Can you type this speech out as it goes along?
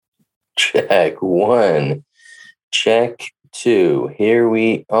Check one. Check two. Here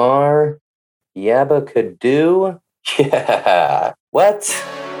we are. Yabba Kadoo. Yeah. What?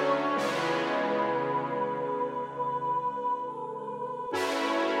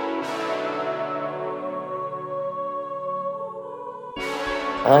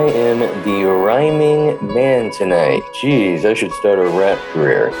 I am the rhyming man tonight. Jeez, I should start a rap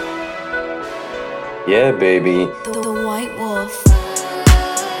career. Yeah, baby. The White Wolf.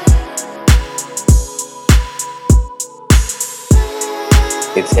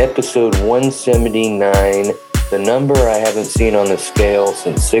 It's episode 179, the number I haven't seen on the scale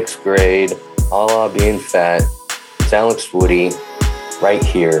since 6th grade, a la being fat. It's Alex Woody, right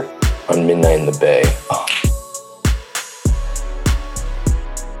here on Midnight in the Bay. Oh.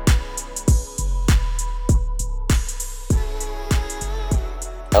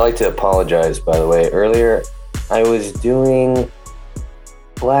 I like to apologize, by the way. Earlier, I was doing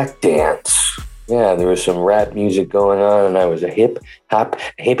black dance. Yeah, there was some rap music going on, and I was a hip hop,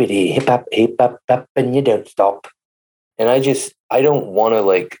 hippity, hip hop, and you don't stop. And I don't want to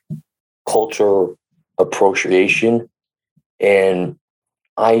like culture appropriation, and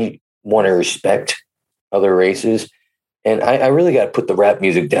I want to respect other races. And I really got to put the rap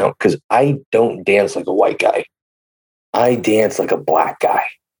music down because I don't dance like a white guy. I dance like a black guy.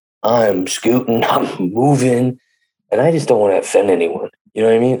 I'm scooting, I'm moving, and I just don't want to offend anyone. You know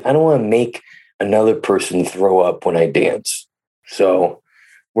what I mean? I don't want to make another person throw up when I dance. So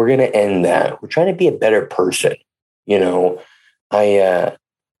we're going to end that. We're trying to be a better person. You know, I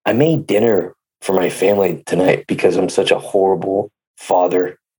made dinner for my family tonight because I'm such a horrible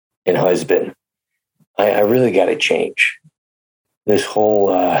father and husband. I really got to change. This whole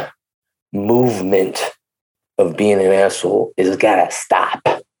movement of being an asshole is got to stop.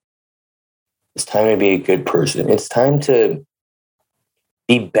 It's time to be a good person. It's time to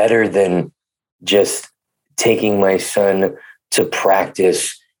be better than just taking my son to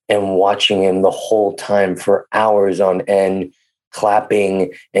practice and watching him the whole time for hours on end,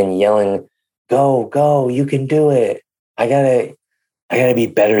 clapping and yelling, go, go, you can do it. I gotta be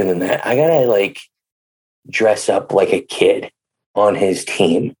better than that. I gotta like dress up like a kid on his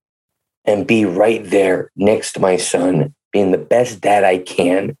team and be right there next to my son, being the best dad I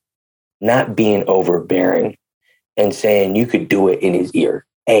can, not being overbearing and saying you could do it in his ear.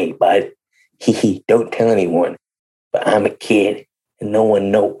 Hey, bud, don't tell anyone, but I'm a kid and no one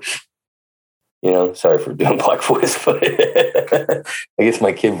knows. You know, sorry for doing black voice, but I guess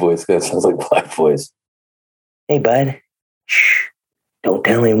my kid voice kind of sounds like black voice. Hey, bud, shh, don't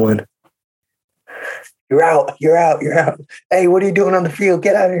tell anyone. You're out. Hey, what are you doing on the field?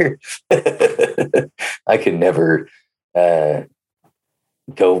 Get out of here. I could never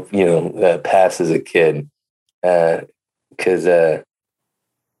go, pass as a kid because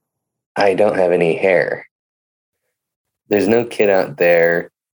I don't have any hair. There's no kid out there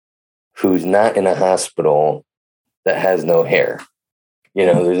who's not in a hospital that has no hair. You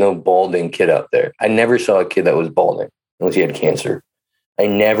know, there's no balding kid out there. I never saw a kid that was balding unless he had cancer. I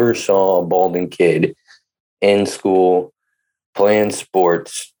never saw a balding kid in school playing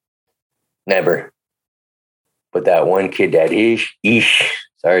sports. Never. But that one kid that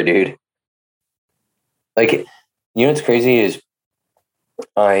sorry, dude. Like, you know what's crazy is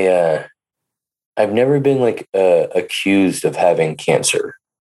I've never been like accused of having cancer.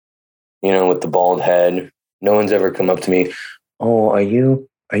 You know, with the bald head, no one's ever come up to me. Oh, are you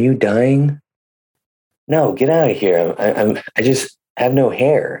dying? No, get out of here. I just have no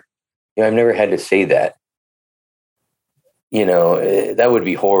hair. You know, I've never had to say that. You know, that would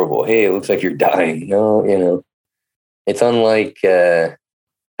be horrible. Hey, it looks like you're dying. No, you know, it's unlike. I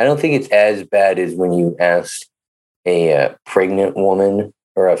don't think it's as bad as when you ask a pregnant woman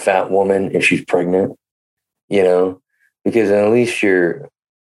or a fat woman if she's pregnant. You know, because at least you're,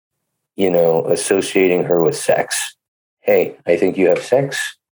 you know, associating her with sex. Hey, I think you have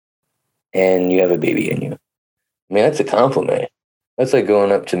sex and you have a baby in you. I mean, that's a compliment. That's like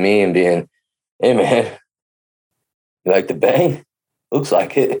going up to me and being, hey, man, you like to bang? Looks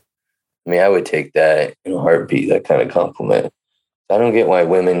like it. I mean, I would take that in a heartbeat, that kind of compliment. I don't get why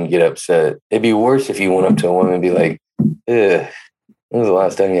women get upset. It'd be worse if you went up to a woman and be like, ugh, when was the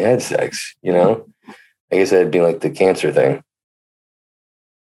last time you had sex? You know? I guess that'd be like the cancer thing.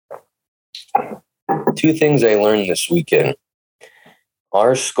 2 things I learned this weekend.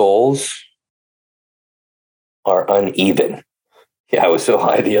 Our skulls are uneven. Yeah, I was so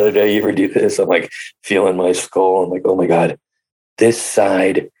high the other day. You ever do this? I'm like feeling my skull. I'm like, oh my God, this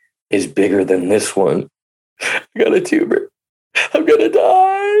side is bigger than this one. I got a tumor. I'm going to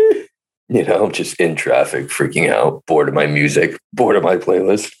die. You know, I'm just in traffic, freaking out, bored of my music, bored of my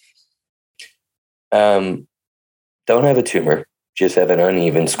playlist. Don't have a tumor, just have an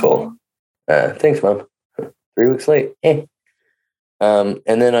uneven skull. Thanks, Mom. 3 weeks late. Hey. And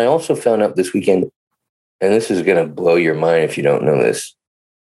then I also found out this weekend, and this is going to blow your mind if you don't know this.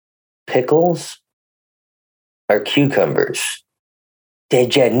 Pickles are cucumbers.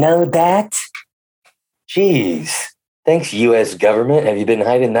 Did you know that? Jeez. Thanks, U.S. government. Have you been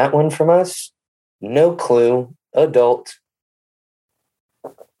hiding that one from us? No clue. Adult.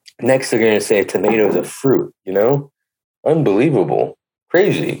 Next, they're going to say tomatoes a fruit, Unbelievable.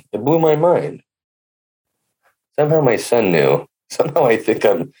 Crazy. It blew my mind. Somehow my son knew. Somehow I think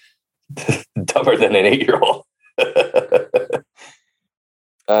I'm dumber than an 8-year-old.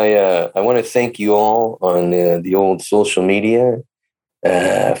 I want to thank you all on the old social media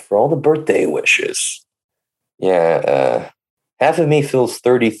for all the birthday wishes. Yeah, half of me feels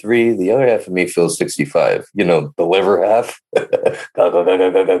 33. The other half of me feels 65. The liver half.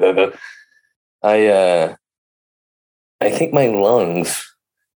 I think my lungs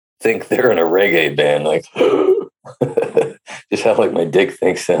think they're in a reggae band. Like, just how like my dick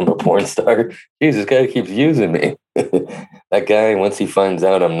thinks I'm a porn star. Jeez, this guy keeps using me. That guy, once he finds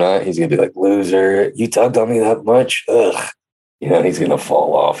out I'm not, he's gonna be like, loser. You tugged on me that much? Ugh. He's gonna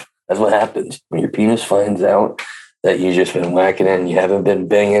fall off. That's what happens when your penis finds out that you've just been whacking it and you haven't been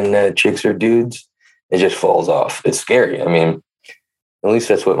banging chicks or dudes. It just falls off. It's scary. I mean, at least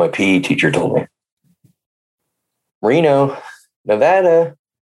that's what my PE teacher told me. Reno, Nevada.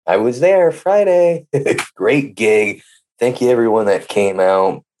 I was there Friday. Great gig. Thank you, everyone that came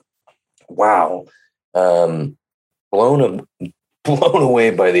out. Wow. Blown away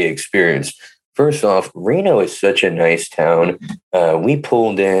by the experience. First off, Reno is such a nice town. We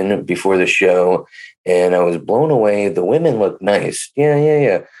pulled in before the show, and I was blown away. The women look nice.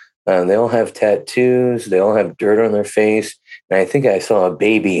 Yeah. They all have tattoos. They all have dirt on their face. And I think I saw a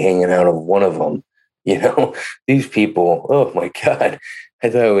baby hanging out of one of them. These people, oh my God. I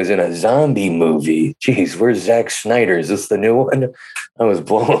thought I was in a zombie movie. Jeez, where's Zack Snyder? Is this the new one? I was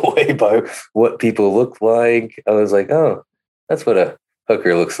blown away by what people look like. I was like, oh, that's what a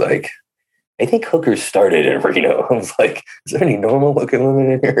hooker looks like. I think hookers started in Reno. I was like, is there any normal looking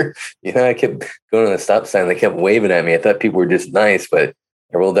women in here? I kept going to the stop sign. They kept waving at me. I thought people were just nice, but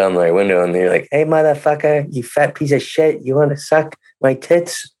I rolled down my window and they're like, hey, motherfucker, you fat piece of shit. You want to suck my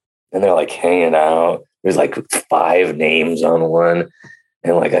tits? And they're like hanging out. There's like 5 names on one.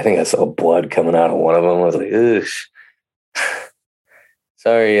 And like, I think I saw blood coming out of one of them. I was like, ugh.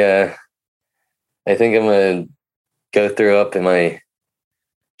 Sorry. I think I'm going to go throw up in my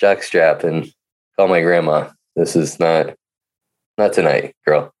jockstrap and call my grandma. This is not tonight,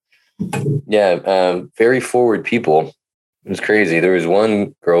 girl. Yeah. Very forward people. It was crazy. There was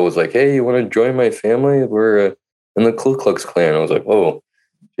one girl who was like, hey, you want to join my family? We're in the Ku Klux Klan. I was like, whoa,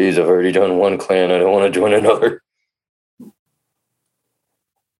 geez, I've already done one clan. I don't want to join another.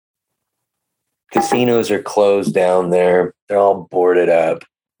 Casinos are closed down there. They're all boarded up.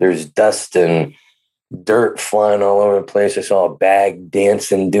 There's dust and dirt flying all over the place. I saw a bag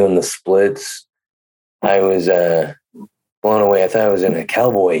dancing, doing the splits. I was blown away. I thought I was in a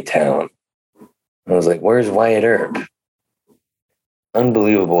cowboy town. I was like, where's Wyatt Earp?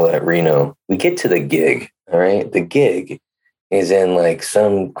 Unbelievable at Reno. We get to the gig, all right? The gig is in like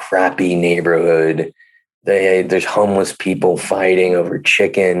some crappy neighborhood. There's homeless people fighting over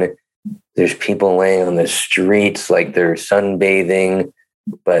chicken. There's people laying on the streets like they're sunbathing,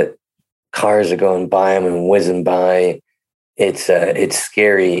 but cars are going by them and whizzing by. It's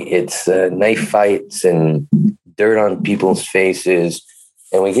scary. It's knife fights and dirt on people's faces.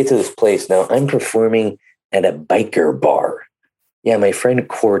 And we get to this place. Now, I'm performing at a biker bar. Yeah, my friend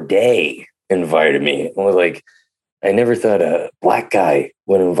Corday invited me. I was like, I never thought a black guy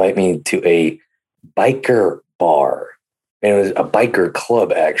would invite me to a biker bar. And it was a biker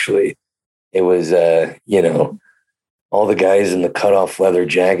club, actually. It was, all the guys in the cutoff leather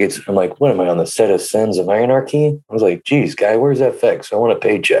jackets. I'm like, what am I on the set of Sons of Anarchy? I was like, geez, guy, where's FX? I want a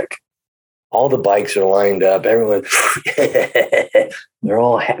paycheck. All the bikes are lined up. Everyone, they're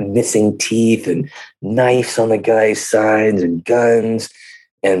all missing teeth and knives on the guy's sides and guns.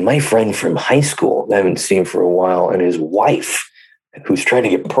 And my friend from high school, I haven't seen for a while, and his wife, who's trying to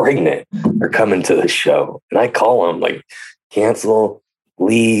get pregnant, are coming to the show. And I call them like, cancel,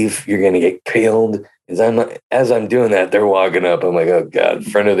 leave, you're going to get killed. As I'm doing that, they're walking up. I'm like, oh God,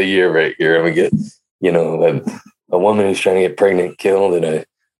 friend of the year right here. I'm going to get, a woman who's trying to get pregnant killed, and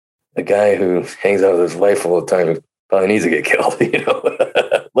a guy who hangs out with his wife all the time who probably needs to get killed.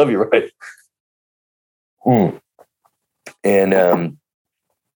 Love you, right? And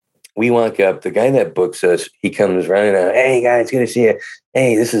we walk up. The guy that books us, he comes running out. Hey guys, good to see you.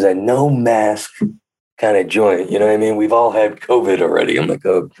 Hey, this is a no mask kind of joint. You know what I mean? We've all had COVID already. I'm like,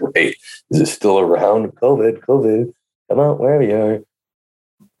 oh, great. Is it still around? COVID. Come on, wherever you are.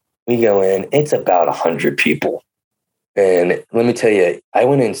 We go in. It's about 100 people. And let me tell you, I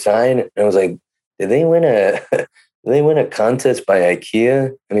went inside and I was like, did they win a did they win a contest by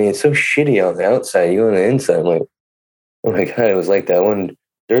IKEA? I mean, it's so shitty on the outside. You on the inside, I'm like, oh my God, it was like that one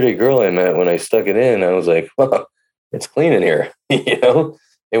dirty girl I met when I stuck it in. I was like, well, it's clean in here. You know,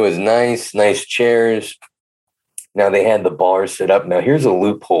 it was nice chairs. Now they had the bar set up. Now here's a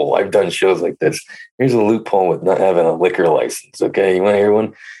loophole. I've done shows like this. Here's a loophole with not having a liquor license. Okay, you want to hear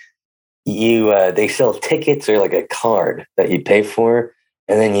one? They sell tickets or like a card that you pay for,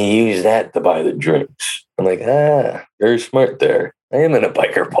 and then you use that to buy the drinks. I'm like, very smart there. I am in a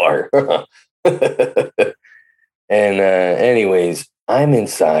biker bar. And anyways, I'm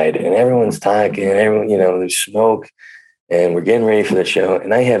inside and everyone's talking, everyone, there's smoke and we're getting ready for the show.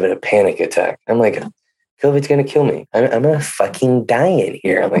 And I have a panic attack. I'm like, COVID's going to kill me. I'm going to fucking die in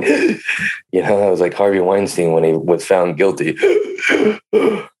here. I'm like, I was like Harvey Weinstein when he was found guilty. I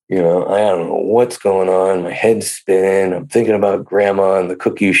don't know what's going on. My head's spinning. I'm thinking about grandma and the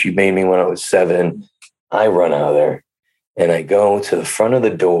cookies she made me when I was 7. I run out of there and I go to the front of the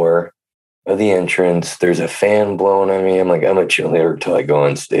door of the entrance. There's a fan blowing on me. I'm like, I'm a cheerleader until I go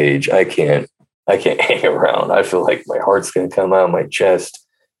on stage. I can't hang around. I feel like my heart's going to come out of my chest.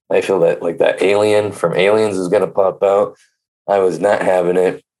 I feel that like that alien from Aliens is going to pop out. I was not having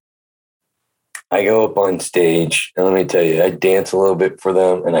it. I go up on stage and let me tell you, I dance a little bit for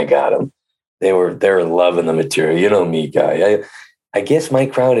them and I got them. They were loving the material. You know me, guy. I guess my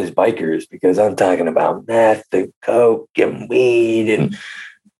crowd is bikers because I'm talking about meth and coke and weed and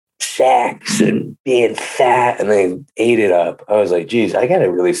sex and being fat, and they ate it up. I was like, geez, I got to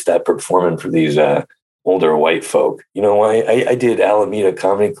really stop performing for these older white folk. You know why? I did Alameda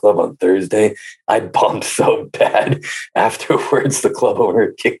Comedy Club on Thursday. I bombed so bad. Afterwards, the club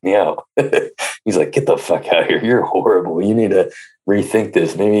owner kicked me out. He's like, get the fuck out of here. You're horrible. You need to rethink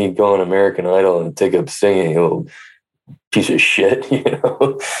this. Maybe go on American Idol and take up singing, you little piece of shit. It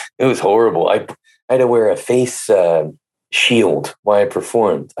was horrible. I had to wear a face shield while I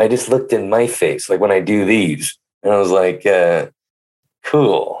performed. I just looked in my face, like when I do these, and I was like,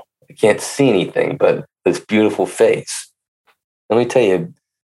 cool. I can't see anything, but this beautiful face. Let me tell you,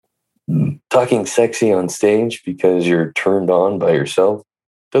 talking sexy on stage because you're turned on by yourself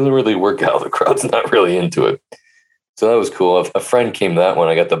doesn't really work out. The crowd's not really into it. So that was cool. A friend came to that one.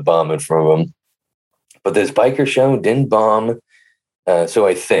 I got the bomb in front of him. But this biker show didn't bomb. So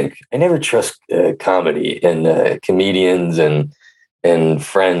I think I never trust comedy and comedians and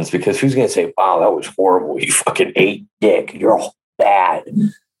friends, because who's going to say, wow, that was horrible. You fucking ate dick. You're all bad.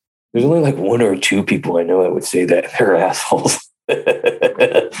 There's only like 1 or 2 people I know that would say that. They're assholes.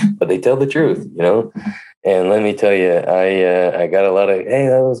 But they tell the truth, And let me tell you, I got a lot of, hey,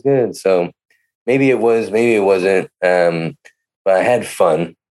 that was good. So maybe it was, maybe it wasn't. But I had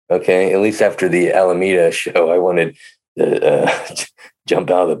fun. Okay. At least after the Alameda show, I wanted to jump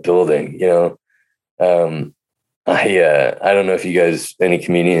out of the building, I don't know if you guys, any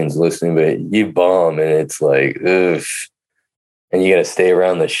comedians listening, but you bomb and it's like, ugh. And you got to stay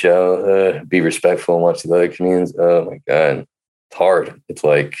around the show, be respectful and watch the other comedians. Oh my God. It's hard. It's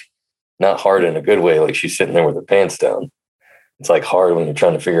like not hard in a good way. Like she's sitting there with her pants down. It's like hard when you're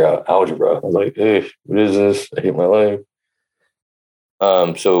trying to figure out algebra. I was like, hey, what is this? I hate my life.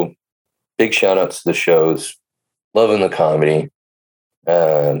 So big shout outs to the shows. Loving the comedy.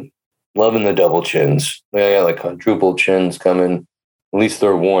 Loving the double chins. I got like quadruple chins coming. At least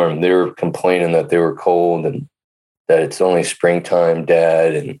they're warm. They were complaining that they were cold and that it's only springtime,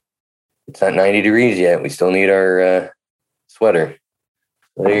 Dad, and it's not 90 degrees yet. We still need our sweater.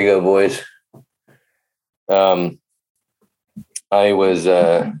 So there you go, boys. I was,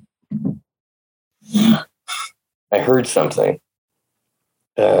 I heard something.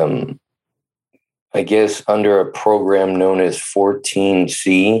 I guess under a program known as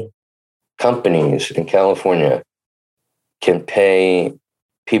 14C, companies in California can pay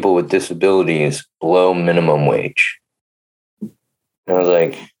people with disabilities below minimum wage. And I was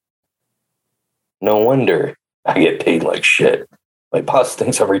like, no wonder I get paid like shit. My boss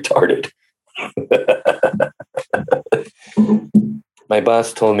thinks I'm retarded. My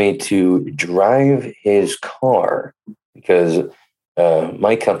boss told me to drive his car because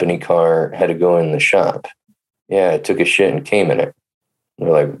my company car had to go in the shop. Yeah, it took a shit and came in it.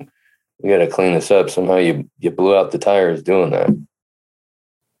 We're like, we got to clean this up. Somehow you blew out the tires doing that.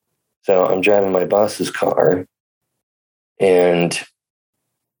 So I'm driving my boss's car and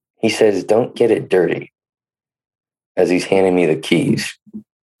he says, don't get it dirty, as he's handing me the keys.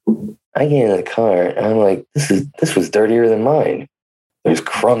 I get in the car and I'm like, this was dirtier than mine. There's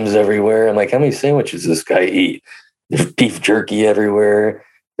crumbs everywhere. I'm like, how many sandwiches does this guy eat? There's beef jerky everywhere.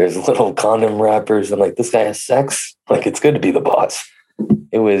 There's little condom wrappers. I'm like, this guy has sex? Like, it's good to be the boss.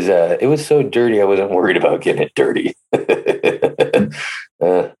 It was so dirty. I wasn't worried about getting it dirty.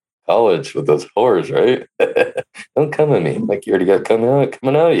 College with those whores, right? Don't come at me like you already got coming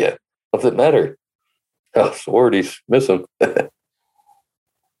out of you. What's it matter? Oh, sororities, miss them.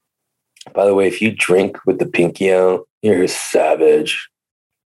 By the way, if you drink with the pinky out, you're a savage.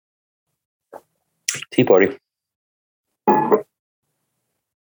 Tea party.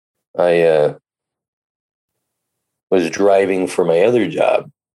 I was driving for my other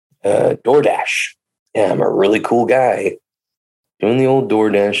job, DoorDash. Yeah, I'm a really cool guy. Doing the old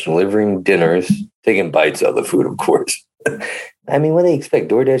DoorDash, delivering dinners, taking bites out of the food, of course. I mean, what do they expect?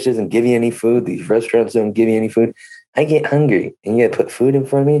 DoorDash doesn't give you any food. These restaurants don't give you any food. I get hungry and you got to put food in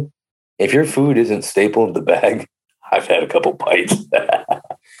front of me. If your food isn't stapled in the bag, I've had a couple bites,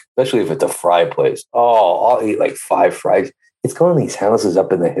 especially if it's a fry place. Oh, I'll eat like 5 fries. It's going to these houses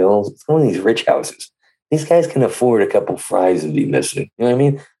up in the hills. It's going to these rich houses. These guys can afford a couple fries to be missing. You know what I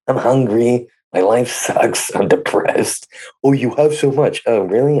mean? I'm hungry. My life sucks. I'm depressed. Oh, you have so much. Oh,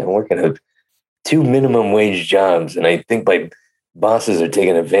 really? I'm working at 2 minimum wage jobs, and I think my bosses are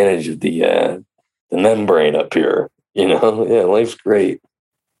taking advantage of the membrane up here. You know, yeah, life's great.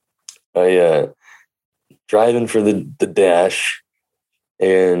 I driving for the dash,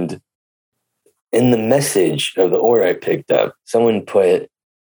 and in the message of the order I picked up, someone put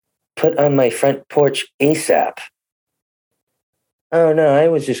on my front porch ASAP. Oh no, I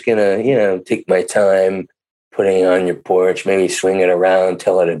was just gonna, take my time putting it on your porch, maybe swing it around,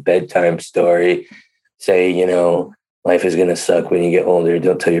 tell it a bedtime story, say, life is gonna suck when you get older.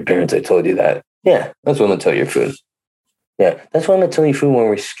 Don't tell your parents I told you that. Yeah, that's what I'm gonna tell your food. Yeah, that's what I'm gonna tell you food when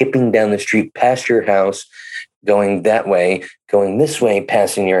we're skipping down the street past your house, going that way, going this way,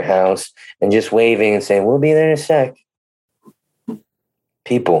 passing your house, and just waving and saying, we'll be there in a sec.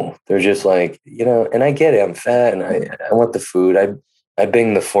 People, they're just like, and I get it. I'm fat and I want the food. I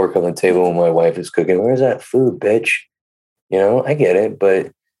bang the fork on the table when my wife is cooking. Where's that food, bitch? I get it,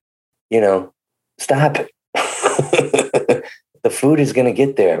 but stop it. The food is going to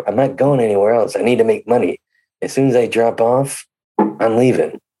get there. I'm not going anywhere else. I need to make money. As soon as I drop off, I'm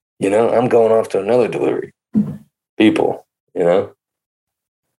leaving. I'm going off to another delivery. People, you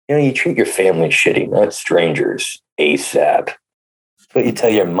treat your family shitty, not strangers, ASAP. That's what you tell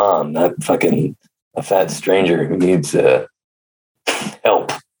your mom, not fucking a fat stranger who needs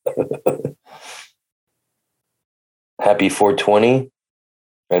help. Happy 420.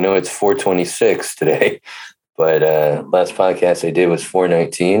 I know it's 426 today, but last podcast I did was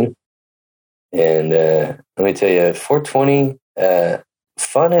 419. And let me tell you, 420,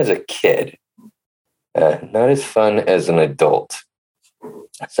 fun as a kid, not as fun as an adult.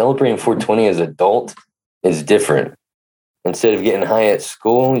 Celebrating 420 as an adult is different. Instead of getting high at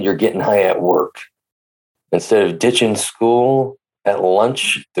school, you're getting high at work. Instead of ditching school at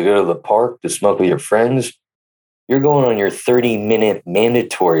lunch to go to the park to smoke with your friends, you're going on your 30-minute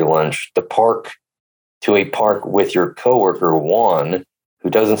mandatory lunch to a park with your coworker, Juan,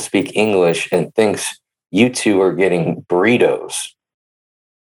 who doesn't speak English and thinks you two are getting burritos.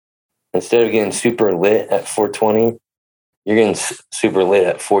 Instead of getting super lit at 420, you're getting super lit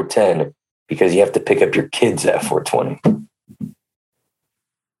at 410 because you have to pick up your kids at 420.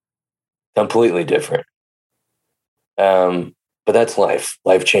 Completely different. But that's life.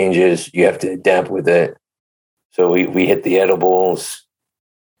 Life changes. You have to adapt with it. So we hit the edibles.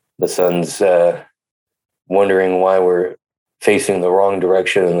 The son's wondering why we're facing the wrong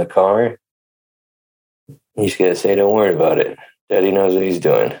direction in the car. You just gotta say, don't worry about it. Daddy knows what he's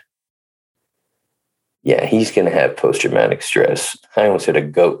doing. Yeah, he's gonna have post-traumatic stress. I almost hit a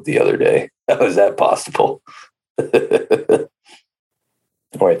goat the other day. How is that possible?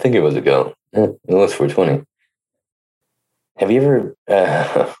 Or I think it was a goat. It was 420. Have you ever...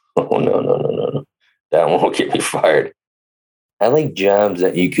 oh, no. That won't get me fired. I like jobs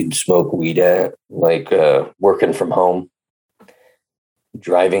that you can smoke weed at, like working from home.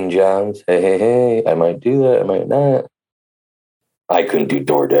 Driving jobs. Hey, I might do that, I might not. I couldn't do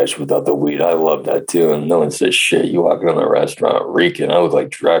DoorDash without the weed. I love that too. And no one says shit. You walk in the restaurant reeking. I was like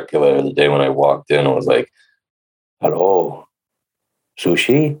Dracula the other day when I walked in. I was like, hello,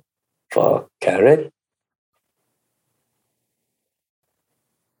 sushi for carrot?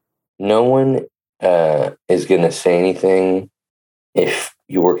 No one is going to say anything if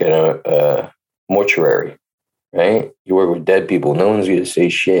you work at a mortuary, right? You work with dead people. No one's going to say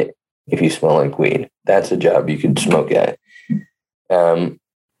shit if you smell like weed. That's a job you could smoke at.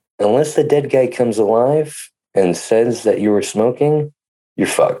 unless the dead guy comes alive and says that you were smoking, you're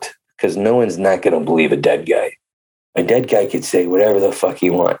fucked. Because no one's not going to believe a dead guy. A dead guy could say whatever the fuck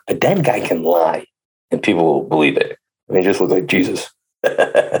he wants. A dead guy can lie, and people will believe it. They just look like Jesus.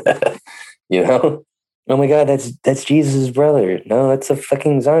 You know? Oh my God, that's Jesus' brother. No, that's a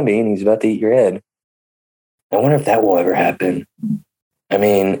fucking zombie, and he's about to eat your head. I wonder if that will ever happen. I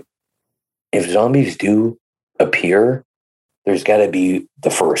mean, if zombies do appear, there's got to be the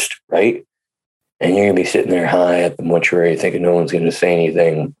first, right? And you're going to be sitting there high at the mortuary thinking no one's going to say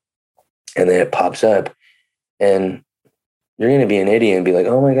anything. And then it pops up, and you're going to be an idiot and be like,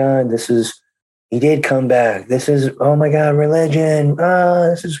 oh my God, he did come back. This is, oh my God, religion.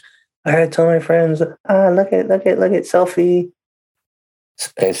 I gotta tell my friends, look at, selfie.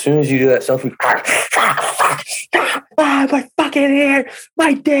 As soon as you do that selfie, my fucking hair,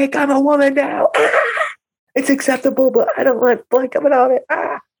 my dick, I'm a woman now. It's acceptable, but I don't want blood coming out of it.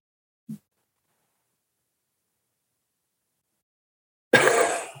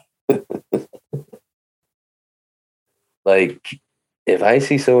 Like, if I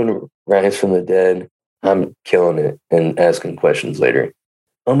see someone rise from the dead, I'm killing it and asking questions later.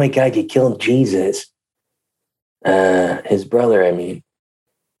 Oh my God, you killed Jesus. His brother, I mean.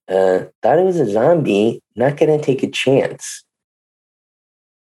 Thought it was a zombie. Not going to take a chance.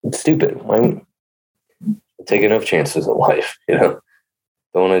 It's stupid. Why take enough chances in life, you know?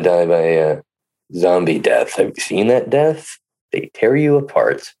 Don't want to die by a zombie death. Have you seen that death? They tear you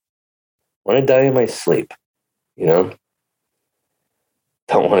apart. Want to die in my sleep, you know?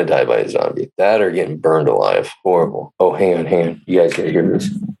 Don't want to die by a zombie. That or getting burned alive. Horrible. Oh, hang on. You guys got to hear this.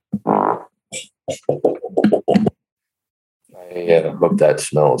 I hope that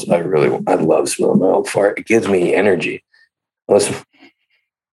smells. I love smelling my old fart. It gives me energy. Listen,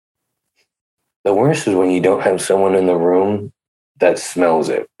 the worst is when you don't have someone in the room that smells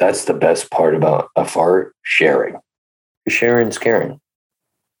it. That's the best part about a fart, sharing. Sharing's caring.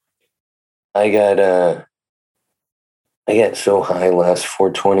 I got so high last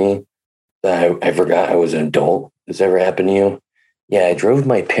 420 that I forgot I was an adult. Has this ever happened to you? Yeah, I drove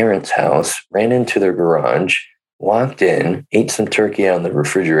my parents' house, ran into their garage, walked in, ate some turkey out in the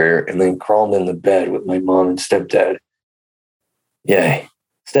refrigerator, and then crawled in the bed with my mom and stepdad. Yeah,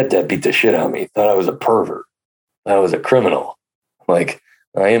 stepdad beat the shit out of me. Thought I was a pervert. Thought I was a criminal. Like,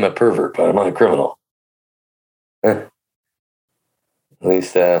 I am a pervert, but I'm not a criminal. At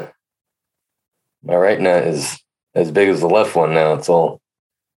least my right nut is as big as the left one now. It's all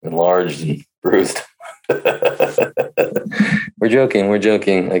enlarged and bruised. We're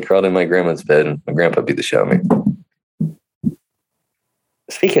joking. I crawled in my grandma's bed and my grandpa beat the shit out of me.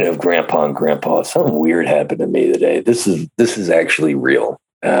 Speaking of grandpa and grandpa, something weird happened to me today. This is actually real.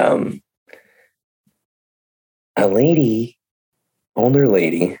 A older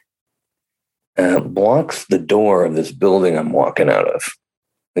lady, blocks the door of this building I'm walking out of,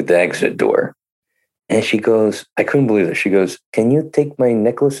 like the exit door. And she goes, I couldn't believe it. She goes, can you take my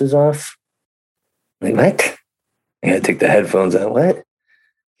necklaces off? I'm like, what? I gotta take the headphones out. What?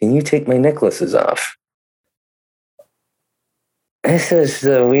 Can you take my necklaces off? This is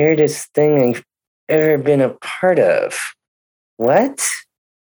the weirdest thing I've ever been a part of. What?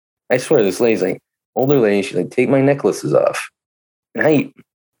 I swear, this lady's like, older lady, she's like, take my necklaces off. And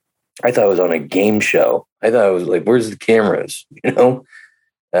I thought I was on a game show. I thought I was like, where's the cameras? You know?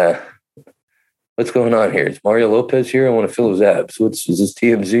 What's going on here? Is Mario Lopez here? I want to fill his abs. Is this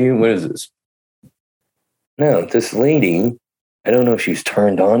TMZ? What is this? No, this lady, I don't know if she's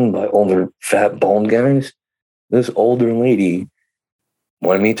turned on by older, fat, bald guys. This older lady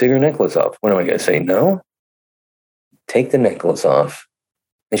wanted me to take her necklace off. What am I going to say? No? Take the necklace off.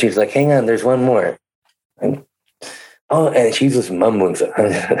 And she's like, hang on, there's one more. And she's just mumbling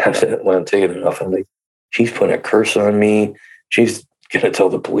when I'm taking it off. I'm like, she's putting a curse on me. She's going to tell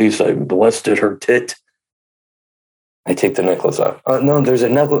the police I molested her tit. I take the necklace off. Oh, no, there's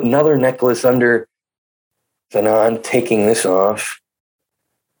another necklace under. So now I'm taking this off.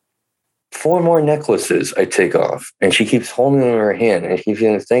 4 more necklaces I take off. And she keeps holding them in her hand. And she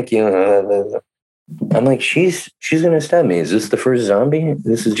feels, thank you. I'm like, she's going to stab me. Is this the first zombie?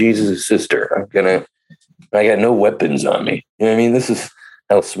 This is Jesus' sister. I got no weapons on me. You know what I mean? This is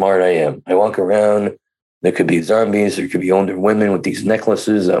how smart I am. I walk around. There could be zombies. There could be older women with these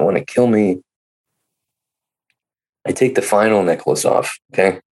necklaces that want to kill me. I take the final necklace off,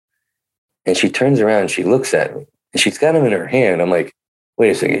 okay? And she turns around and she looks at me. And she's got them in her hand. I'm like,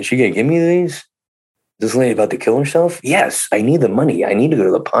 wait a second. Is she going to give me these? Is this lady about to kill herself? Yes, I need the money. I need to go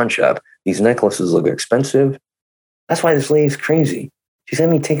to the pawn shop. These necklaces look expensive. That's why this lady's crazy. She's had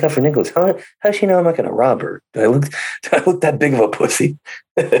me take off her necklace. How does she know I'm not going to rob her? Do I look that big of a pussy?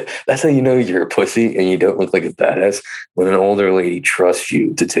 That's how you know you're a pussy and you don't look like a badass, when an older lady trusts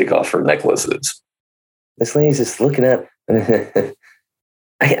you to take off her necklaces. This lady's just looking at.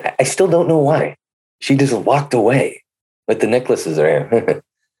 I still don't know why. She just walked away with the necklaces there.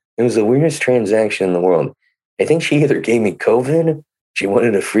 It was the weirdest transaction in the world. I think she either gave me COVID, she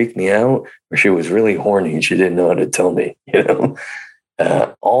wanted to freak me out, or she was really horny and she didn't know how to tell me, you know?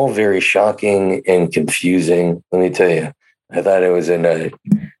 All very shocking and confusing. Let me tell you, I thought I was in a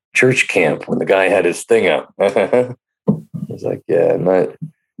church camp when the guy had his thing up. I was like, yeah, I'm not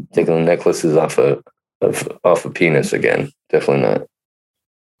taking the necklaces off a penis again. Definitely not.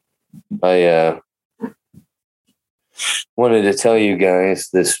 I wanted to tell you guys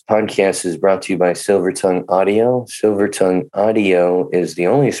this podcast is brought to you by Silver Tongue Audio. Silver Tongue Audio is the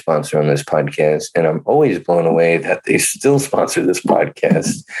only sponsor on this podcast, and I'm always blown away that they still sponsor this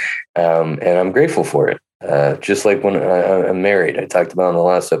podcast, and I'm grateful for it. Just like when I'm married, I talked about in the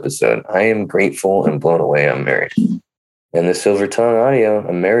last episode, I am grateful and blown away I'm married. And the Silver Tongue Audio,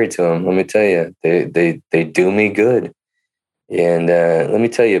 I'm married to them. Let me tell you, they do me good. And let me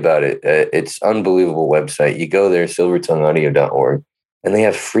tell you about it. It's unbelievable website. You go there, silvertongueaudio.org, and they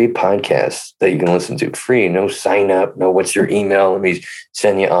have free podcasts that you can listen to. Free, no sign up, no what's your email, let me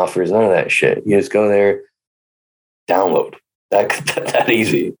send you offers, none of that shit. You just go there, download. That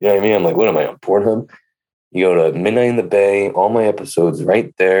easy. You know what I mean? I'm like, what am I on Pornhub? You go to Midnight in the Bay, all my episodes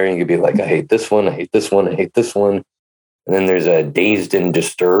right there, and you could be like, I hate this one, I hate this one, I hate this one. And then there's a Dazed and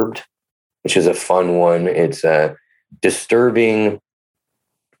Disturbed, which is a fun one. It's disturbing.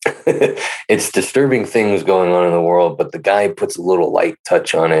 It's disturbing things going on in the world, but the guy puts a little light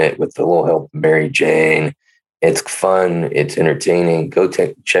touch on it with a little help of Mary Jane. It's fun. It's entertaining. Go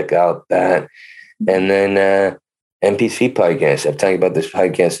check out that. And then NPC podcast. I've talked about this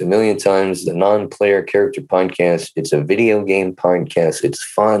podcast a million times. The non-player character podcast. It's a video game podcast. It's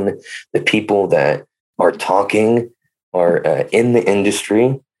fun. The people that are talking are in the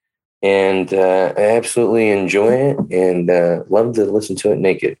industry. And I absolutely enjoy it and love to listen to it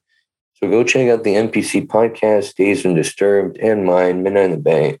naked. So go check out the NPC podcast, Dazed and Disturbed, and mine, Midnight in the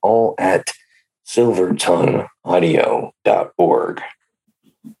Bay, all at silvertongueaudio.org.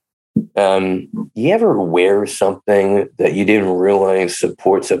 You ever wear something that you didn't realize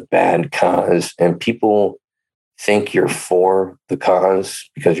supports a bad cause and people think you're for the cause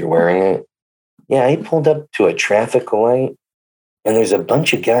because you're wearing it? Yeah, I pulled up to a traffic light and there's a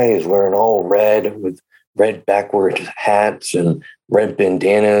bunch of guys wearing all red with red backward hats and red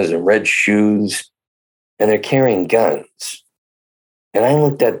bandanas and red shoes, and they're carrying guns. And I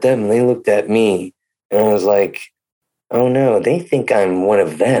looked at them and they looked at me, and I was like, oh no, they think I'm one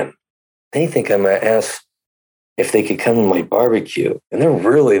of them. They think I'm going to ask if they could come to my barbecue. And they're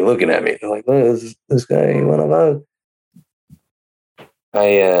really looking at me. They're like, oh, this guy, one of us.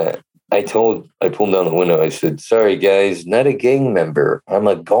 I pulled down the window. I said, sorry, guys, not a gang member. I'm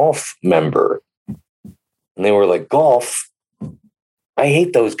a golf member. And they were like, golf? I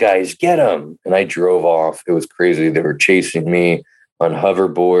hate those guys. Get them. And I drove off. It was crazy. They were chasing me on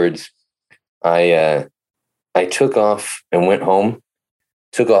hoverboards. I took off and went home,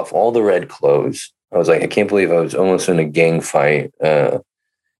 took off all the red clothes. I was like, I can't believe I was almost in a gang fight,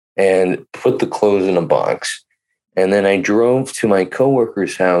 and put the clothes in a box. And then I drove to my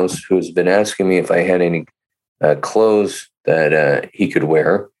coworker's house, who's been asking me if I had any clothes that he could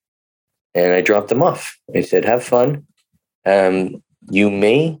wear. And I dropped them off. I said, have fun. You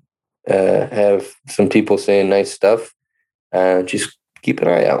may have some people saying nice stuff. Just keep an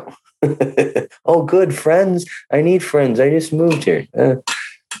eye out. Oh, good, friends. I need friends. I just moved here. Yeah,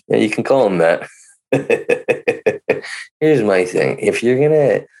 you can call them that. Here's my thing. If you're going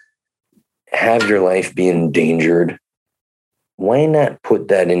to have your life be endangered, why not put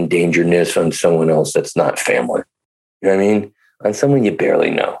that endangeredness on someone else that's not family? You know what I mean? On someone you barely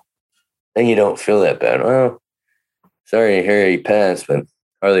know. Then you don't feel that bad. Well, sorry to hear he passed, but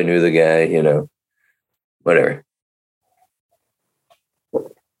hardly knew the guy, you know, whatever.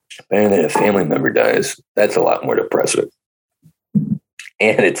 Better than a family member dies. That's a lot more depressing. And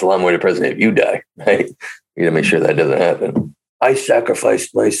it's a lot more depressing if you die, right? You gotta make sure that doesn't happen. I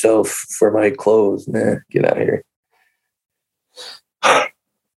sacrificed myself for my clothes. Nah, get out of here.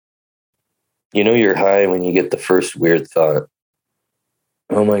 You know you're high when you get the first weird thought.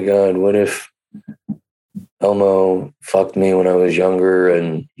 Oh my God, what if Elmo fucked me when I was younger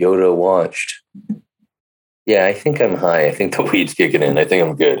and Yoda watched? Yeah, I think I'm high. I think the weed's kicking in. I think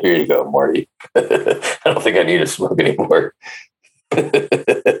I'm good. Here you go, Marty. I don't think I need to smoke anymore.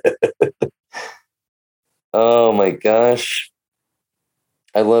 Oh my gosh.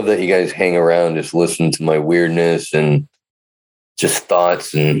 I love that you guys hang around, just listen to my weirdness and just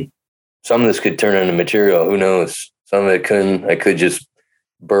thoughts. And some of this could turn into material. Who knows? Some of it couldn't. I could just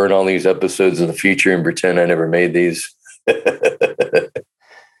burn all these episodes in the future and pretend I never made these.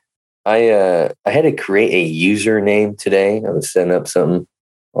 I had to create a username today. I was setting up something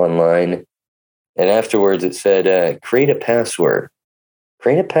online, and afterwards it said, "Create a password.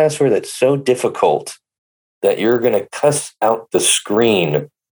 Create a password that's so difficult that you're going to cuss out the screen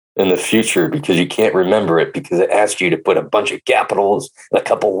in the future because you can't remember it because it asked you to put a bunch of capitals and a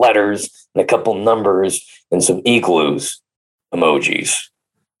couple letters and a couple numbers and some igloos emojis."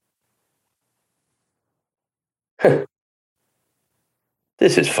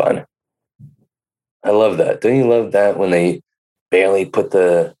 This is fun. I love that. Don't you love that when they barely put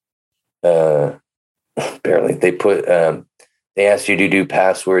the uh barely they put they ask you to do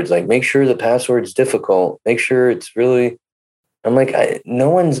passwords, like make sure the password's difficult, make sure it's really. I'm like, no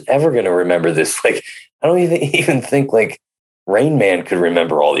one's ever going to remember this. Like, I don't even think like Rain Man could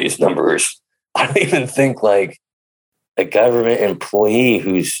remember all these numbers. I don't even think like a government employee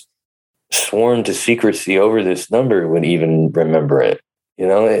who's sworn to secrecy over this number would even remember it. You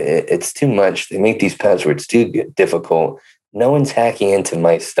know, it's too much. They make these passwords too difficult. No one's hacking into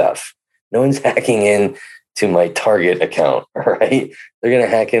my stuff. No one's hacking in to my Target account. All right. They're going to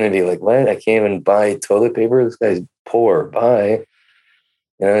hack in and be like, what? I can't even buy toilet paper. This guy's poor. Bye.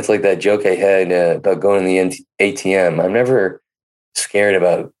 You know, it's like that joke I had about going to the ATM. I'm never scared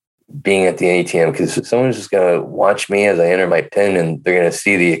about being at the ATM because someone's just going to watch me as I enter my PIN and they're going to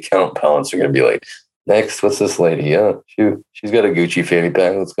see the account balance. They're going to be like, next, what's this lady? Yeah, she's got a Gucci fanny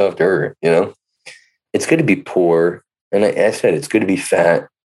pack. Let's go after her. You know, it's good to be poor. And I said, it's good to be fat.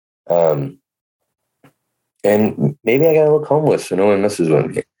 And maybe I got to look homeless so no one messes with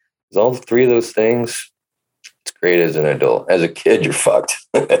me. Because all three of those things, it's great as an adult. As a kid, you're fucked.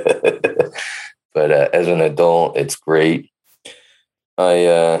 But as an adult, it's great.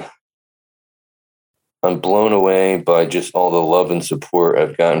 I'm blown away by just all the love and support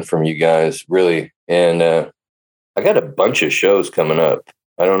I've gotten from you guys, really. And I got a bunch of shows coming up.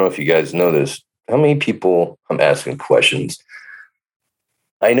 I don't know if you guys know this. How many people, I'm asking questions.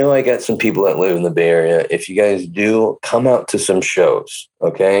 I know I got some people that live in the Bay Area. If you guys do, come out to some shows,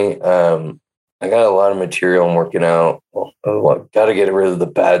 okay? I got a lot of material I'm working out. Got to get rid of the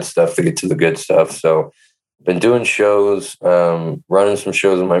bad stuff to get to the good stuff. So I've been doing shows, running some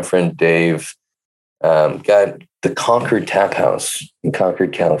shows with my friend Dave. Got the Concord Tap House in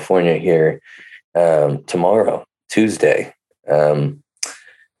Concord, California here tomorrow, Tuesday,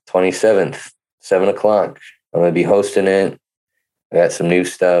 27th, 7 o'clock. I'm going to be hosting it. I got some new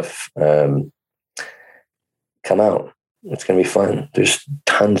stuff. Come out. It's going to be fun. There's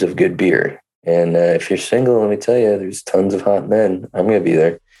tons of good beer. And if you're single, let me tell you, there's tons of hot men. I'm going to be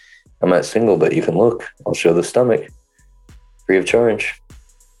there. I'm not single, but you can look. I'll show the stomach. Free of charge.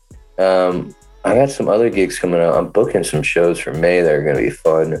 I got some other gigs coming out. I'm booking some shows for May that are going to be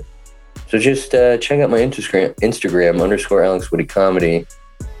fun. So just check out my Instagram _ Alex Woody Comedy.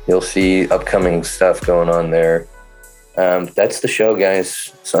 You'll see upcoming stuff going on there. That's the show,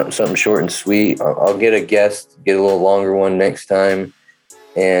 guys. Something short and sweet. I'll get a guest, get a little longer one next time.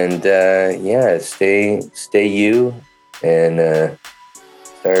 And yeah, stay you, and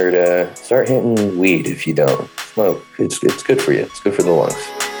start hitting weed if you don't smoke. It's good for you. It's good for the lungs.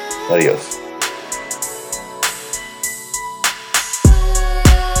 Adios.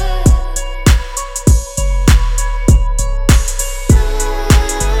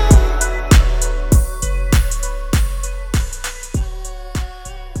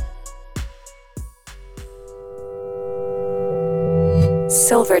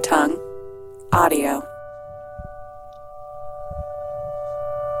 Silver Tongue Audio.